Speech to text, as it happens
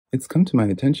It's come to my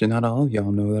attention not all of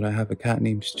y'all know that I have a cat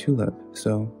named Tulip,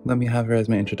 so let me have her as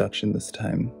my introduction this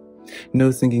time. No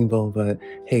singing bowl, but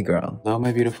hey girl. Hello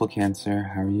my beautiful Cancer,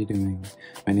 how are you doing?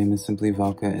 My name is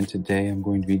SimplyVelca and today I'm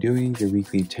going to be doing your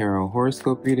weekly tarot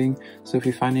horoscope reading, so if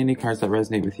you find any cards that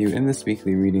resonate with you in this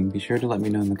weekly reading, be sure to let me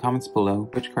know in the comments below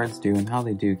which cards do and how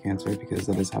they do, Cancer, because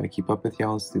that is how I keep up with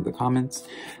y'all through the comments.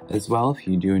 As well, if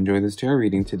you do enjoy this tarot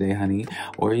reading today, honey,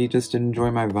 or you just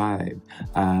enjoy my vibe,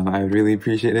 I would really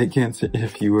appreciate it, Cancer,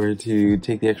 if you were to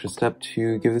take the extra step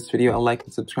to give this video a like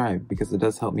and subscribe, because it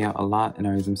does help me out a lot and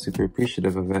I am super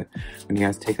appreciative of it when you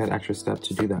guys take that extra step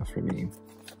to do that for me.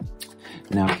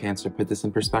 Now, Cancer, put this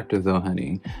in perspective though,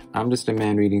 honey. I'm just a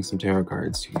man reading some tarot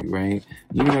cards to you, right?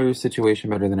 You know your situation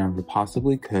better than I ever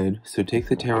possibly could, so take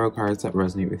the tarot cards that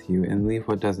resonate with you and leave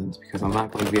what doesn't, because I'm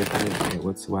not going to be offended by it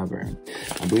whatsoever.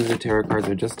 I believe the tarot cards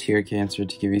are just here, Cancer,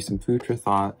 to give you some food for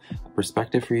thought, a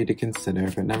perspective for you to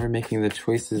consider, but never making the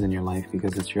choices in your life,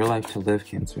 because it's your life to live,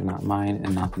 Cancer, not mine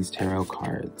and not these tarot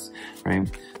cards, right?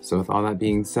 So with all that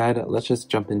being said, let's just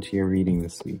jump into your reading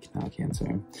this week now,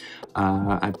 Cancer.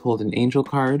 I pulled an angel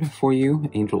card for you,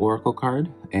 angel oracle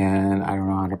card, and I don't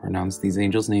know how to pronounce these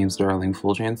angels' names, darling,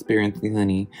 full transparency,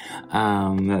 honey.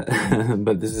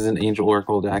 But this is an angel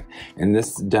oracle deck, and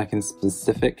this deck in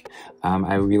specific,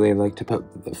 I really like to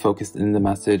put focus in the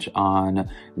message on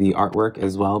the artwork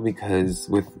as well, because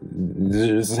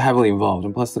this is heavily involved,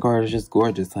 and plus the card is just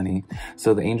gorgeous, honey.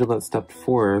 So the angel that stepped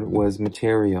forward was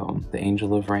Material, the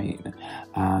angel of rain.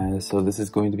 So this is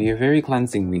going to be a very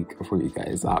cleansing week for you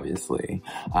guys, obviously,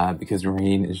 because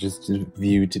rain is just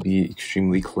viewed to be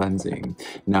extremely cleansing.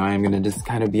 Now I'm going to just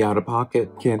kind of be out of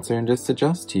pocket, Cancer, and just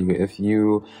suggest to you, if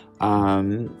you are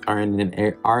in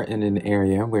an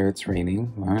area where it's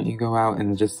raining, why don't you go out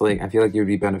and just, like, I feel like it would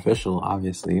be beneficial,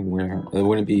 obviously, where it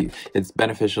wouldn't be, it's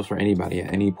beneficial for anybody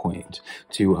at any point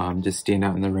to just stand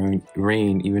out in the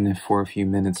rain, even if for a few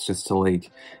minutes, just to, like,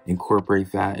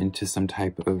 incorporate that into some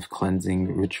type of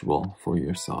cleansing ritual for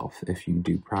yourself, if you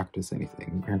do practice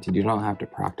anything. Granted, you don't have to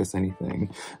practice anything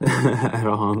at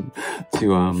all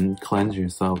to cleanse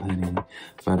yourself, honey,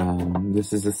 but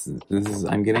this is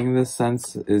I'm getting this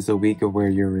sense is a week of where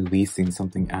you're releasing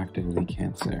something actively,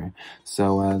 Cancer.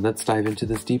 So let's dive into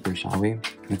this deeper, shall we?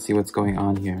 Let's see what's going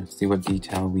on here, see what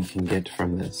detail we can get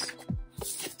from this.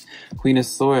 Queen of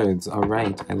Swords, all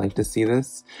right, I like to see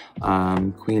this.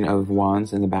 Queen of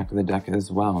Wands in the back of the deck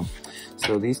as well.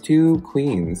 So these two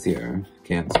queens here,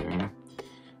 Cancer,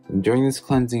 during this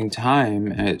cleansing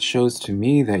time, it shows to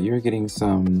me that you're getting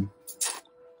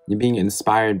you're being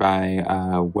inspired by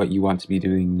what you want to be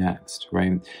doing next,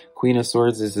 right? Queen of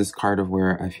Swords is this card of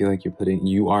where I feel like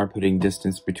you are putting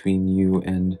distance between you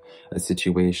and a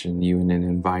situation, you and an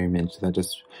environment that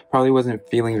just probably wasn't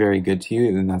feeling very good to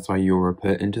you, and that's why you were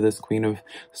put into this Queen of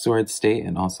Swords state,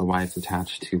 and also why it's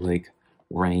attached to, like,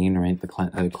 rain, right?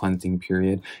 The cleansing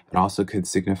period. It also could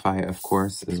signify, of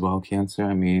course, as well, Cancer.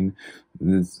 I mean,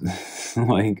 this,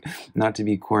 like, not to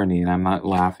be corny, and I'm not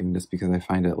laughing just because I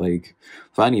find it, like,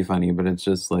 funny, but it's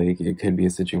just, like, it could be a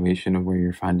situation of where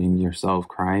you're finding yourself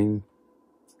crying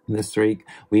this week.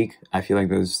 I feel like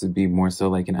those would be more so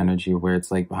like an energy where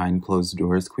it's like behind closed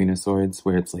doors, Queen of Swords,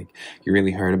 where it's like you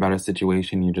really heard about a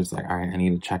situation, you're just like, all right, I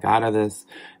need to check out of this,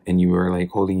 and you were like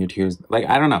holding your tears. Like,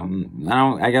 I don't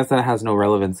know, I guess that has no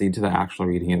relevancy to the actual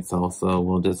reading itself, so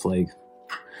we'll just like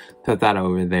put that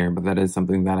over there, but that is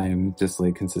something that I'm just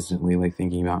like consistently like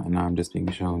thinking about, and I'm just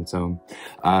being shown. So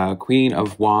Queen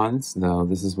of Wands, though,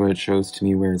 this is where it shows to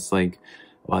me where it's like,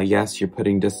 well, yes, you're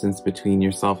putting distance between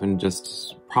yourself and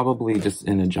just probably just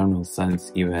in a general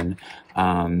sense even.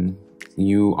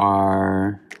 You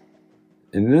are,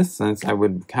 in this sense, I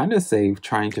would kind of say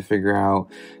trying to figure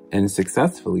out and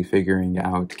successfully figuring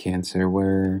out, Cancer,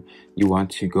 where you want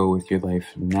to go with your life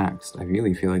next. I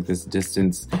really feel like this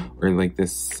distance, or like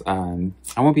this, I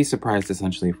won't be surprised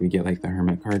essentially if we get like the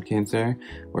Hermit card, Cancer,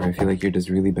 where I feel like you're just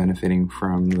really benefiting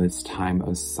from this time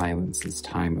of silence, this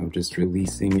time of just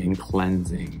releasing and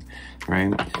cleansing,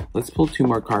 right? Let's pull two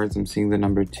more cards. I'm seeing the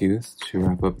number 2 to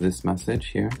wrap up this message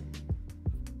here.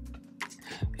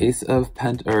 Ace of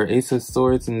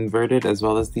Swords inverted, as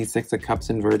well as the Six of Cups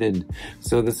inverted.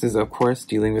 So this is, of course,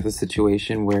 dealing with a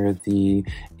situation where the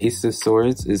Ace of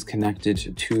Swords is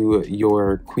connected to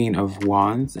your Queen of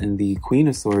Wands, and the Queen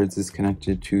of Swords is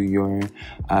connected to your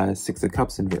Six of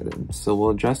Cups inverted. So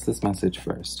we'll address this message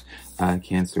first.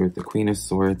 Cancer, with the Queen of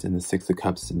Swords and the Six of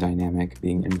Cups dynamic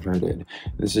being inverted.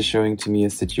 This is showing to me a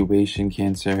situation,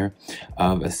 Cancer,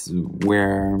 of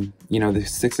where, you know, the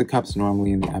Six of Cups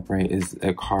normally in the upright is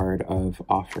a card of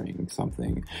offering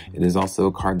something. It is also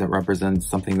a card that represents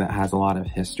something that has a lot of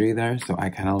history there. So I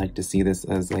kind of like to see this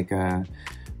as like a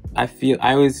I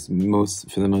always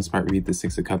for the most part read the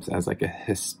Six of Cups as like a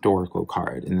historical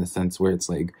card, in the sense where it's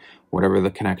like whatever the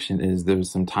connection is,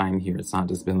 there's some time here. It's not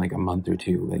just been like a month or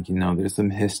two, like, you know, there's some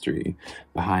history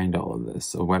behind all of this.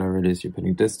 So whatever it is you're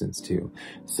putting distance to.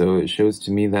 So it shows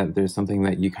to me that there's something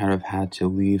that you kind of had to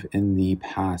leave in the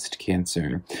past,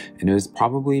 Cancer. And it was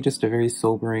probably just a very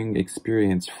sobering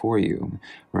experience for you,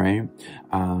 right?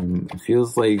 It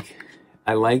feels like,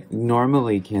 I like,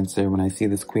 normally, Cancer, when I see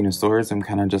this Queen of Swords, I'm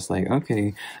kind of just like,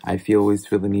 okay, always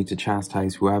feel the need to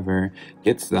chastise whoever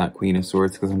gets that Queen of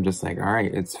Swords, because I'm just like, all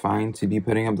right, it's fine to be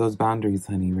putting up those boundaries,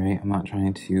 honey, right? I'm not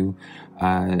trying to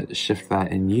shift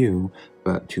that in you,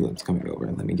 but Tulip's coming over.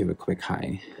 Let me give a quick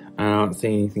hi. I don't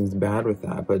say anything's bad with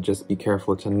that, but just be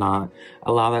careful to not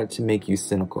allow that to make you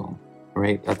cynical.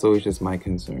 Right? That's always just my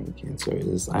concern, Cancer,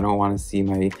 is I don't want to see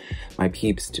my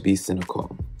peeps to be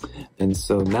cynical. And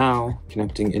so now,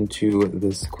 connecting into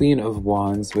this Queen of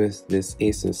Wands with this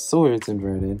Ace of Swords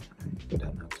inverted. Go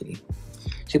down now, kitty.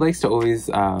 She likes to always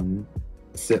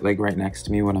sit like right next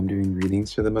to me when I'm doing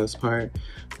readings for the most part.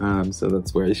 So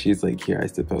that's where she's like here, I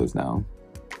suppose, now.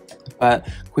 But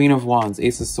Queen of Wands,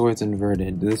 Ace of Swords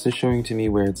inverted. This is showing to me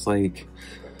where it's like,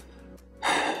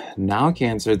 now,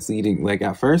 Cancer, it's leading, like,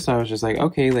 at first I was just like,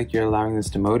 okay, like, you're allowing this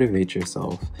to motivate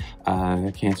yourself,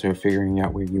 Cancer, figuring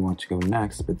out where you want to go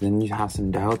next. But then you have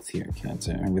some doubts here,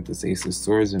 Cancer, with this Ace of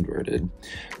Swords inverted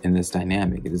in this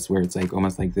dynamic. It is where it's like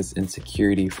almost like this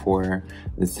insecurity for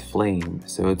this flame.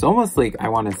 So it's almost like, I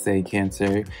want to say,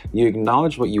 Cancer, you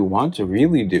acknowledge what you want to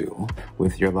really do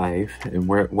with your life and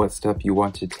what step you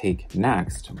want to take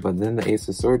next. But then the Ace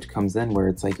of Swords comes in where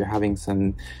it's like you're having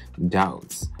some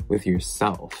doubts with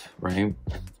yourself, right?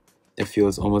 It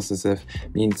feels almost as if, I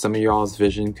mean, some of y'all's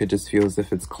vision could just feel as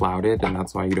if it's clouded, and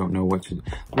that's why you don't know what to,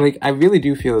 like, I really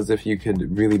do feel as if you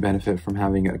could really benefit from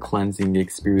having a cleansing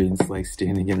experience, like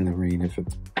standing in the rain, if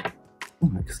it's,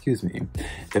 oh, excuse me,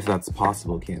 if that's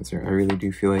possible, Cancer. I really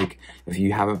do feel like if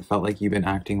you haven't felt like you've been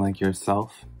acting like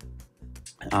yourself,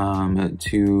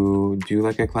 to do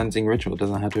like a cleansing ritual. It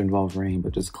doesn't have to involve rain,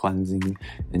 but just cleansing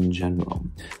in general.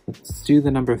 Let's do the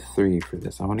number 3 for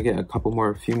this. I want to get a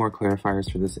few more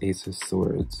clarifiers for this Ace of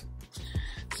Swords.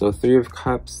 So 3 of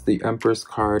Cups, the Empress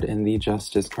card, and the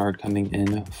Justice card coming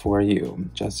in for you.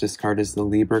 Justice card is the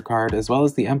Libra card, as well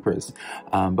as the Empress.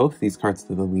 Both of these cards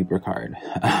are the Libra card.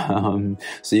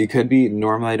 So you could be,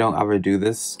 normally I don't ever do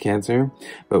this, Cancer,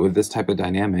 but with this type of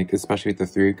dynamic, especially with the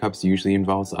 3 of Cups, usually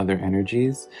involves other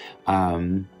energies.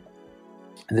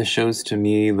 This shows to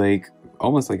me, like,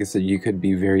 almost like I said, you could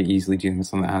be very easily dealing with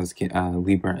someone that has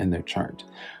Libra in their chart.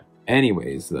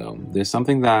 Anyways, though, there's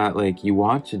something that, like, you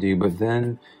want to do, but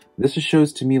then this just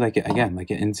shows to me, like, again,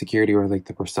 like an insecurity or like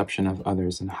the perception of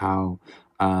others and how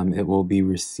it will be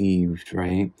received,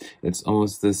 right? It's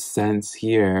almost this sense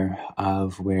here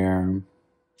of where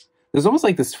there's almost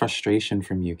like this frustration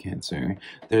from you, Cancer.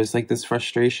 There's like this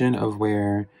frustration of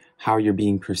how you're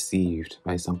being perceived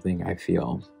by something, I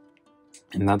feel.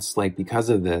 And that's like, because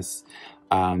of this,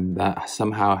 that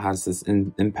somehow has this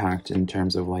impact in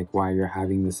terms of like why you're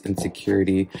having this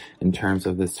insecurity in terms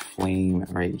of this flame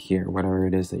right here, whatever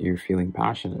it is that you're feeling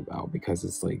passionate about, because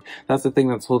it's like, that's the thing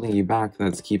that's holding you back,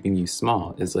 that's keeping you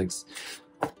small, is like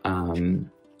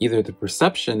either the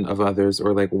perception of others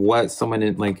or like what someone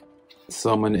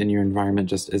in your environment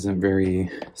just isn't very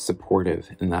supportive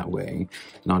in that way.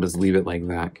 And I'll just leave it like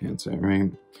that, Cancer, right?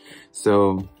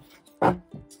 So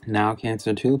now,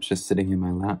 Cancer, Tulip's just sitting in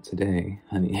my lap today,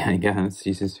 honey. I guess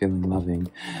she's just feeling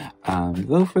loving.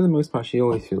 Though for the most part, she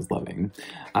always feels loving.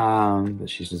 But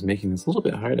she's just making this a little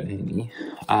bit harder, honey.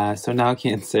 So now,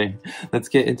 Cancer, let's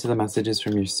get into the messages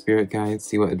from your spirit guides,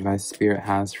 see what advice Spirit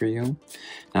has for you.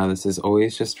 Now, this is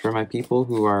always just for my people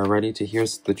who are ready to hear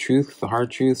the truth, the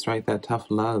hard truths, right? That tough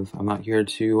love. I'm not here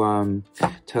to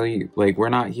tell you, like, we're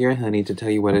not here, honey, to tell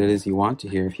you what it is you want to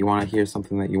hear. If you want to hear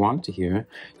something that you want to hear,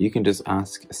 you can just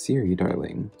ask Siri,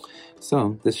 darling.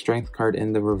 So, the Strength card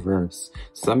in the reverse.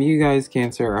 Some of you guys,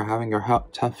 Cancer, are having a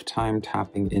tough time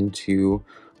tapping into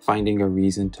finding a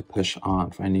reason to push on,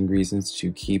 finding reasons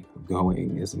to keep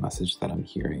going is a message that I'm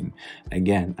hearing.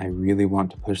 Again, I really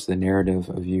want to push the narrative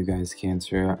of you guys,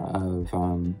 Cancer, of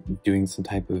doing some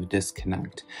type of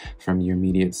disconnect from your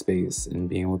immediate space and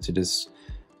being able to just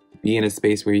be in a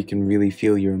space where you can really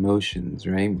feel your emotions,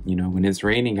 right? You know, when it's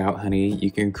raining out, honey,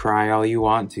 you can cry all you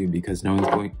want to because no one's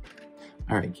going...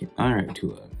 All right,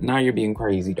 Tulip. Now you're being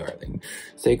crazy, darling.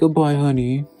 Say goodbye,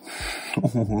 honey.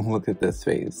 Look at this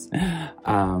face.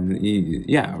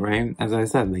 Yeah, right? As I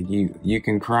said, like you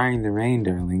can cry in the rain,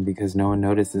 darling, because no one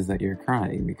notices that you're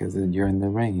crying because you're in the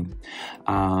rain.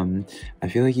 I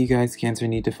feel like you guys, Cancer,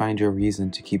 need to find your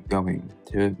reason to keep going,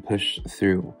 to push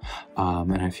through.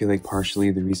 And I feel like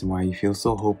partially the reason why you feel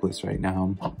so hopeless right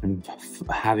now and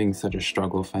having such a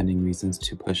struggle finding reasons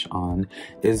to push on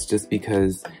is just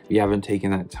because you haven't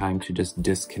taken that time to just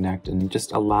disconnect and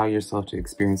just allow yourself to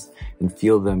experience and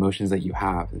feel the emotions that you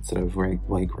have instead of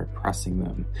like repressing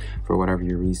them for whatever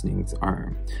your reasonings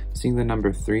are. Seeing the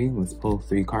number 3, let's pull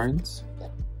 3 cards.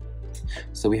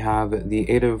 So we have the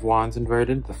 8 of Wands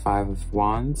inverted, the 5 of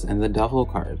Wands, and the Devil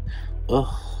card.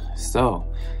 Ugh. So,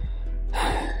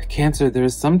 Cancer,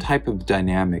 there's some type of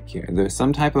dynamic here. There's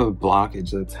some type of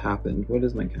blockage that's happened. What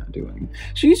is my cat doing?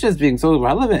 She's just being so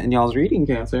relevant in y'all's reading,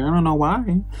 Cancer. I don't know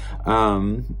why.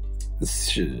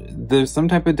 There's some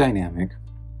type of dynamic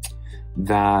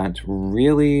that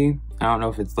really, I don't know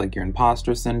if it's like your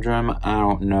imposter syndrome. I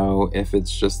don't know if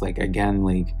it's just like, again,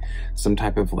 like some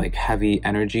type of like heavy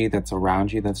energy that's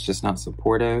around you that's just not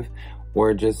supportive,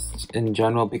 or just in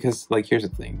general, because like, here's the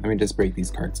thing. Let me just break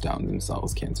these cards down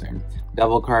themselves, Cancer.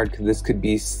 Devil card, this could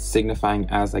be signifying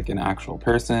as like an actual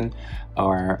person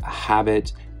or a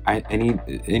habit.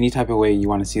 Any type of way you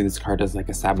want to see this card as like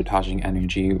a sabotaging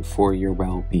energy for your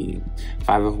well-being.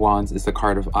 5 of Wands is the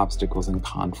card of obstacles and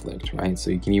conflict, right?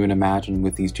 So you can even imagine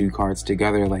with these 2 cards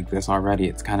together like this already,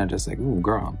 it's kind of just like, ooh,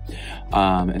 girl.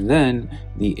 And then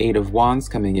the 8 of Wands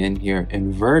coming in here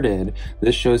inverted,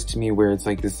 this shows to me where it's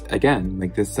like this, again,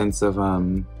 like this sense of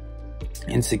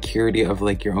insecurity of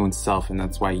like your own self, and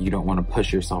that's why you don't want to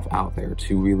push yourself out there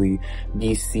to really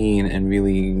be seen and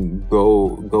really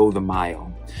go the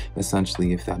mile,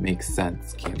 essentially, if that makes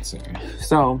sense, Cancer.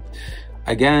 So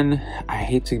again, I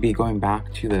hate to be going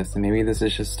back to this, and maybe this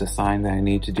is just a sign that I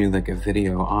need to do like a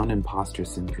video on imposter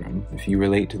syndrome. If you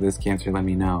relate to this, Cancer, let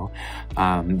me know.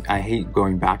 I hate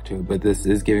going back to it, but this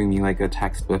is giving me like a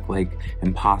textbook like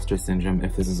imposter syndrome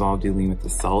if this is all dealing with the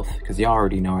self, because y'all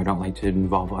already know I don't like to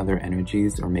involve other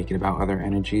energies or make it about other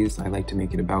energies. I like to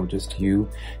make it about just you,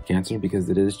 Cancer, because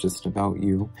it is just about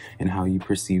you and how you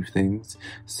perceive things.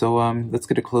 So let's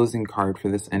get a closing card for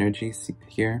this energy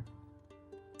here.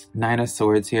 9 of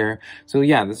Swords here. So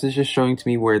yeah, this is just showing to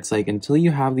me where it's like, until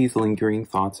you have these lingering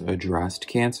thoughts addressed,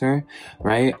 Cancer,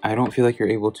 right? I don't feel like you're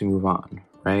able to move on,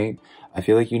 right? I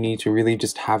feel like you need to really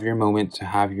just have your moment to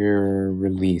have your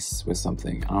release with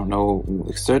something. I don't know,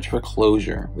 search for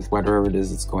closure with whatever it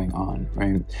is that's going on,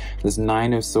 right? This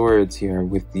 9 of Swords here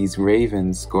with these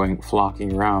ravens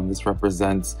flocking around, this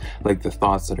represents like the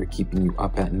thoughts that are keeping you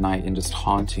up at night and just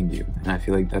haunting you. And I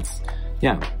feel like that's,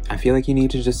 yeah, I feel like you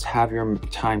need to just have your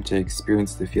time to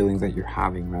experience the feelings that you're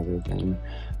having rather than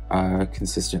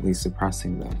consistently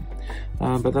suppressing them.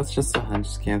 But that's just a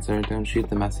hunch, Cancer. Don't shoot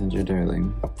the messenger,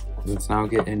 darling. Let's now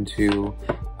get into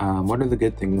what are the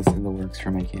good things in the works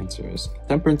for my Cancers.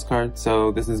 Temperance card.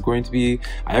 So this is going to be,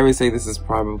 I always say this is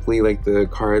probably like the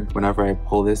card whenever I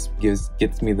pull this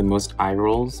gets me the most eye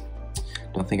rolls.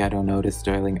 Don't think I don't notice,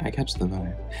 darling. I catch the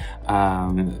vibe.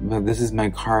 But this is my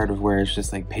card of where it's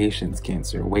just like patience,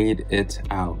 Cancer. Wait it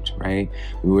out, right?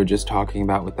 We were just talking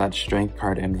about with that strength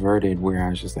card inverted where I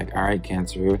was just like, all right,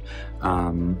 Cancer,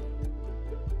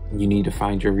 you need to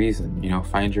find your reason, you know,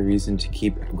 find your reason to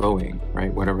keep going,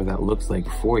 right? Whatever that looks like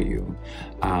for you.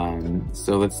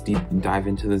 So let's dive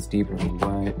into this deeper.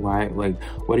 Why, like,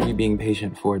 what are you being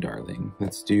patient for, darling?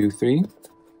 Let's do 3.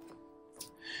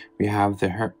 We have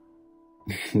the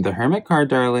Hermit card,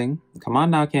 darling. Come on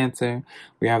now, Cancer.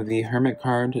 We have the Hermit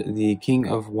card, the King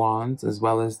of Wands, as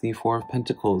well as the 4 of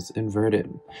Pentacles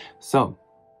inverted. So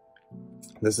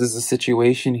this is a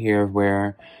situation here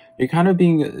where you're kind of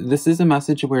being, this is a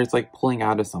message where it's like pulling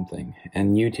out of something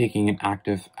and you taking an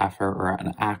active effort or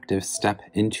an active step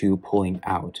into pulling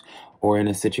out, or in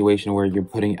a situation where you're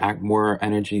putting more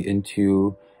energy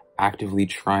into actively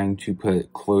trying to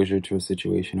put closure to a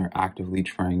situation or actively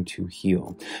trying to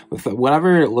heal. With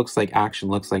whatever it looks like, action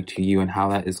looks like to you, and how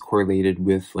that is correlated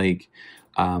with like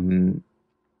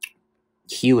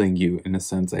healing you in a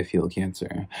sense, I feel,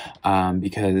 Cancer,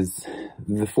 because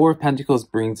the 4 of Pentacles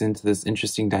brings into this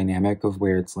interesting dynamic of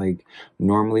where it's like,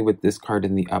 normally with this card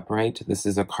in the upright, this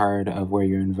is a card of where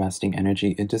you're investing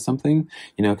energy into something,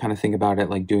 you know, kind of think about it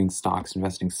like doing stocks,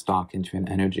 investing stock into an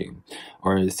energy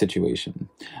or a situation,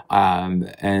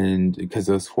 and because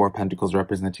those 4 Pentacles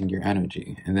representing your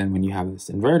energy, and then when you have this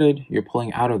inverted, you're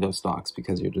pulling out of those stocks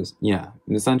because you're just, yeah,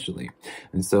 essentially,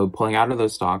 and so pulling out of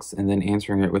those stocks and then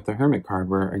answering it with the Hermit card,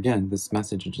 where again this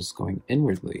message is just going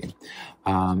inwardly.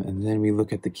 And then we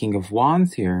look at the King of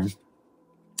Wands here,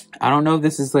 I don't know if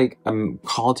this is like a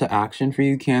call to action for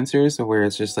you, Cancer. So where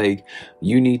it's just like,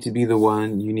 you need to be the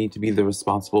one, you need to be the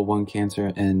responsible one,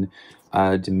 Cancer, and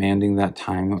demanding that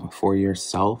time for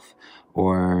yourself.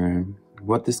 Or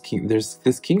what this king, there's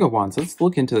this King of Wands. Let's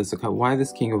look into this. Why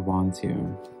this King of Wands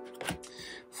here?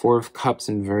 Four of Cups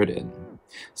inverted.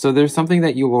 So there's something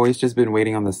that you've always just been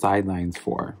waiting on the sidelines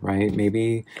for, right?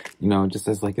 Maybe, you know, just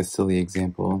as like a silly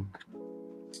example.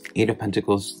 Eight of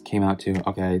Pentacles came out too.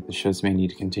 Okay, this shows me I need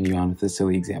to continue on with this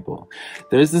silly example.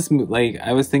 There's this, like,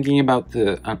 I was thinking about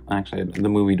the, actually, the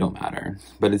movie don't matter.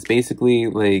 But it's basically,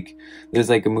 like, there's,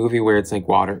 like, a movie where it's, like,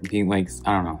 water, being, like,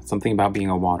 I don't know, something about being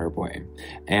a water boy.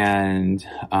 And,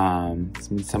 some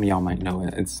of y'all might know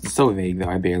it. It's so vague, though,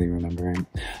 I barely remember it.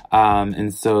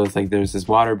 And so it's, like, there's this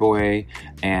water boy,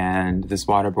 and this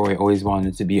water boy always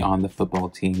wanted to be on the football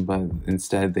team, but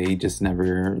instead they just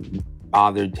never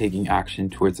bothered taking action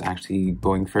towards actually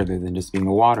going further than just being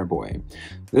a water boy.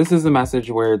 This is a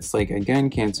message where it's like, again,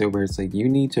 Cancer, where it's like you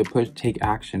need to take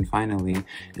action finally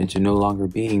into no longer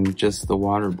being just the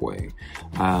water boy.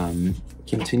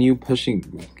 Continue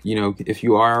pushing, you know, if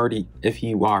you are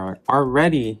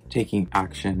already taking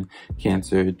action,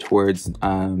 Cancer, towards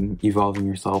evolving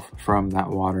yourself from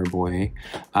that water boy,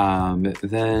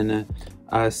 then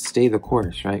stay the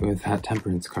course, right, with that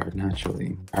Temperance card,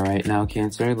 naturally. All right, now,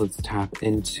 Cancer, let's tap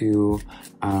into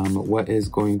what is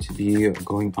going to be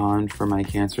going on for my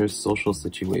Cancer's social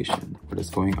situation. What is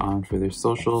going on for their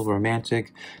social,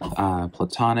 romantic,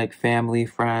 platonic, family,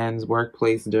 friends,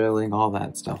 workplace, darling, all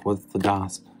that stuff. What's the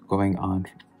gossip going on?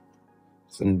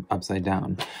 It's upside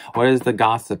down. What is the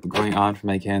gossip going on for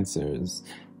my Cancers?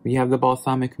 We have the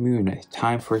balsamic moon,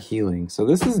 time for healing. So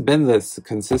this has been this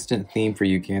consistent theme for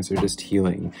you, Cancer, just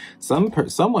healing.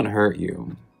 Someone hurt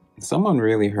you. Someone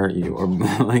really hurt you, or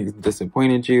like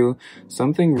disappointed you.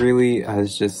 Something really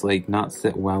has just like not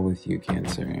sit well with you,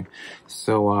 Cancer.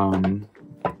 So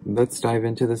let's dive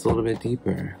into this a little bit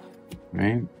deeper,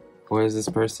 right? What is this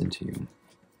person to you?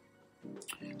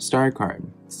 Star card.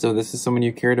 So this is someone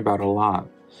you cared about a lot.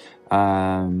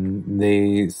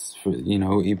 They, you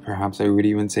know, perhaps I would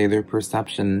even say their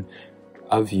perception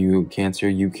of you, Cancer,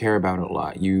 you care about a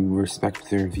lot. You respect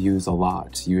their views a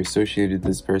lot. You associated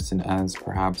this person as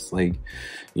perhaps like,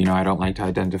 you know, I don't like to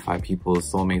identify people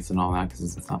as soulmates and all that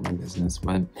because it's not my business,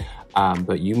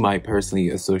 but you might personally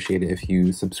associate it if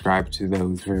you subscribe to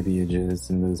those verbiages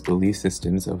and those belief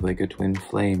systems of like a twin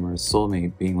flame or a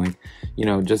soulmate being like, you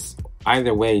know, just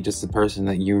either way, just a person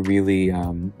that you really,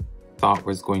 thought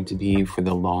was going to be for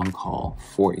the long haul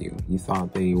for you. You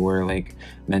thought they were like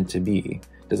meant to be.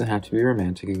 Doesn't have to be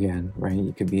romantic again, right?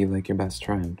 You could be like your best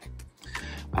friend.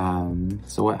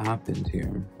 So what happened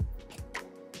here?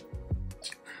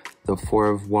 The Four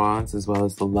of Wands as well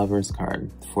as the Lover's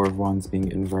card. The Four of Wands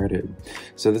being inverted.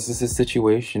 So this is a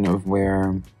situation of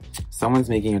where someone's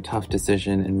making a tough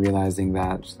decision and realizing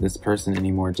that this person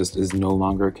anymore just is no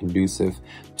longer conducive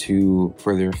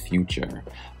for their future.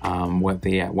 What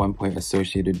they at one point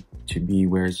associated to be,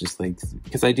 where it's just like,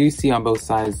 because I do see on both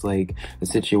sides like a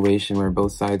situation where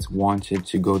both sides wanted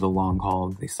to go the long haul.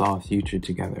 They saw a future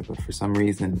together, but for some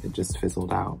reason it just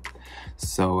fizzled out.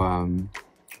 So,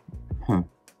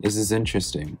 this is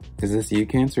interesting. Is this you,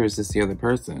 Cancer, or is this the other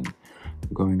person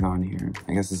going on here?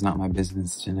 I guess it's not my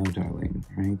business to know, darling,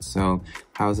 right? So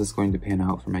how is this going to pan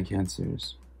out for my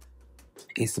Cancers?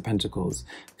 Ace of Pentacles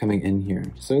coming in here.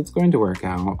 So it's going to work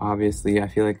out. Obviously, I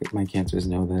feel like my Cancers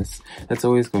know this. That's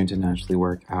always going to naturally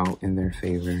work out in their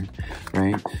favor,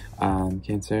 right?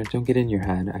 Cancer, don't get in your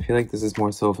head. I feel like this is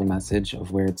more so of a message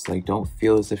of where it's like, don't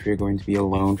feel as if you're going to be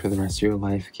alone for the rest of your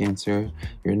life, Cancer.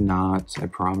 You're not, I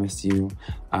promise you.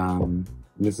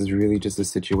 This is really just a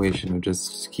situation of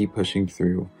just keep pushing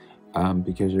through.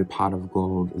 Because your pot of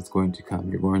gold is going to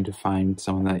come. You're going to find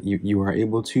someone that you are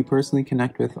able to personally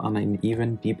connect with on an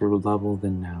even deeper level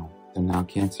than now. And now,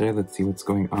 Cancer, let's see what's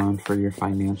going on for your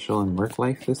financial and work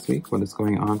life this week. What is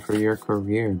going on for your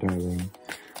career, darling?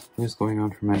 What is going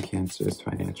on for my Cancer's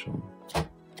financial?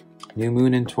 New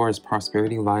Moon in Taurus,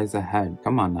 prosperity lies ahead.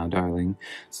 Come on now, darling.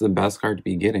 It's the best card to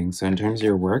be getting. So in terms of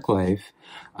your work life,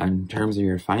 in terms of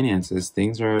your finances,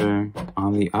 things are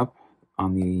on the up,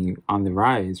 on the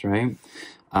rise, right?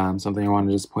 Something I want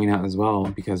to just point out as well,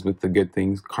 because with the good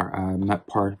things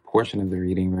portion of the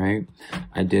reading, right?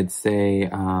 I did say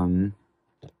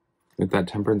with that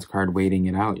Temperance card waiting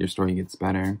it out, your story gets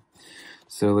better.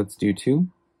 So let's do two.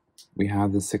 We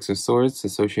have the Six of Swords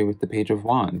associated with the Page of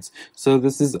Wands. So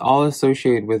this is all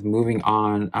associated with moving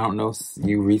on. I don't know if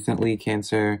you recently,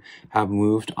 Cancer, have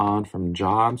moved on from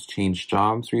jobs, changed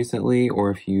jobs recently, or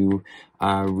if you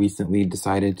recently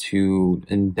decided to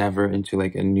endeavor into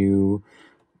like a new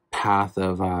path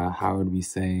of, how would we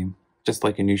say, just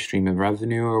like a new stream of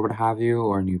revenue or what have you,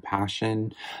 or a new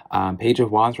passion. Page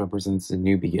of Wands represents a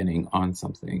new beginning on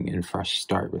something and a fresh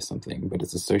start with something, but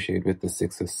it's associated with the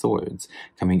Six of Swords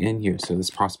coming in here. So this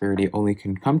prosperity only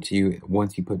can come to you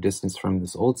once you put distance from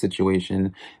this old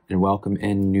situation and welcome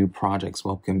in new projects,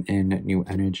 welcome in new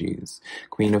energies.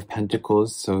 Queen of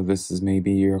Pentacles, so this is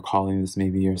maybe your calling, this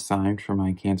may be your sign for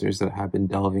my Cancers that have been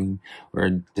delving or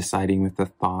deciding with the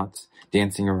thought,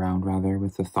 dancing around rather,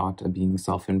 with the thought of being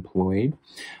self-employed.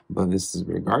 But this is,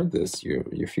 regardless,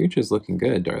 your future is looking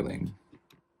good, darling.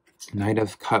 Knight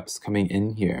of Cups coming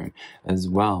in here as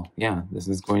well. Yeah, this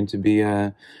is going to be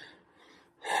a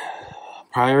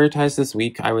prioritize this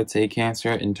week, I would say,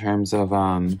 Cancer, in terms of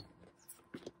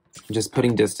just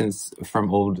putting distance from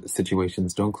old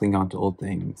situations. Don't cling on to old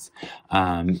things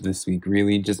this week.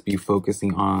 Really just be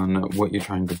focusing on what you're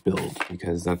trying to build,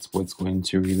 because that's what's going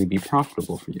to really be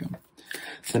profitable for you.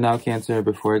 So now, Cancer,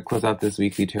 before I close out this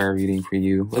weekly tarot reading for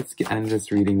you, let's end this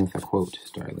reading with a quote,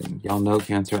 darling. Y'all know,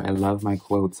 Cancer, I love my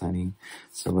quotes, honey.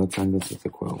 So let's end this with a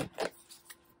quote.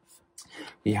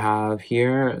 We have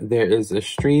here, there is a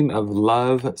stream of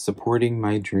love supporting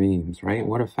my dreams, right?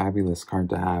 What a fabulous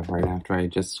card to have right after I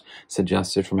just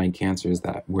suggested for my Cancers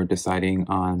that we're deciding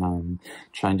on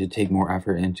trying to take more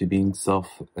effort into being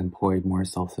self-employed, more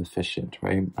self-sufficient,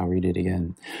 right? I'll read it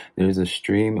again. There's a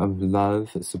stream of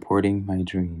love supporting my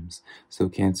dreams. So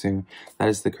Cancer, that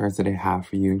is the cards that I have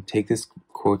for you. Take this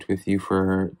quote with you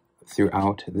for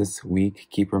throughout this week.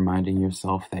 Keep reminding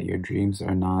yourself that your dreams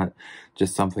are not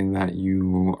just something that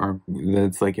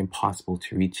that's like impossible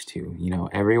to reach to. You know,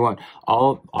 everyone,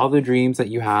 all the dreams that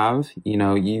you have, you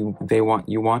know, you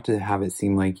want to have it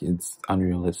seem like it's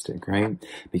unrealistic, right?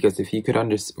 Because if you could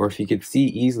if you could see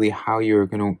easily how you're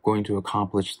going to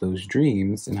accomplish those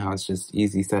dreams and how it's just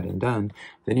easy said and done,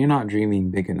 then you're not dreaming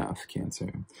big enough,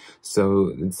 Cancer.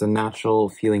 So it's a natural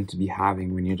feeling to be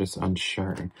having when you're just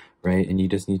unsure, right? And you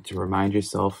just need to remind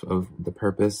yourself of the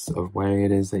purpose of why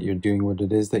it is that you're doing what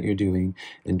it is that you're doing,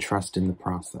 and trust in the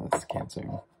process,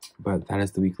 Cancer. But that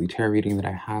is the weekly tarot reading that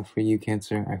I have for you,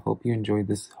 Cancer. I hope you enjoyed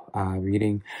this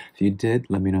reading. If you did,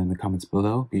 let me know in the comments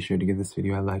below. Be sure to give this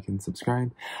video a like and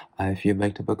subscribe. If you'd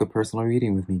like to book a personal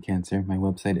reading with me, Cancer, my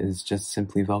website is just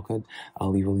SimplyVelca.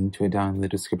 I'll leave a link to it down in the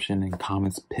description and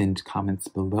pinned comments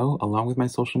below, along with my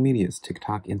social medias,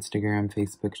 TikTok, Instagram,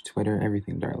 Facebook, Twitter,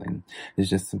 everything, darling. It's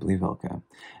just SimplyVelca.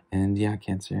 And yeah,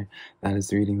 Cancer, that is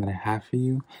the reading that I have for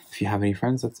you. If you have any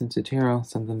friends that's into tarot,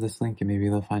 send them this link and maybe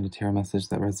they'll find a tarot message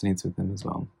that resonates with them as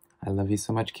well. I love you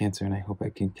so much, Cancer, and I hope I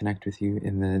can connect with you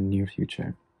in the near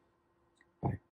future. Bye.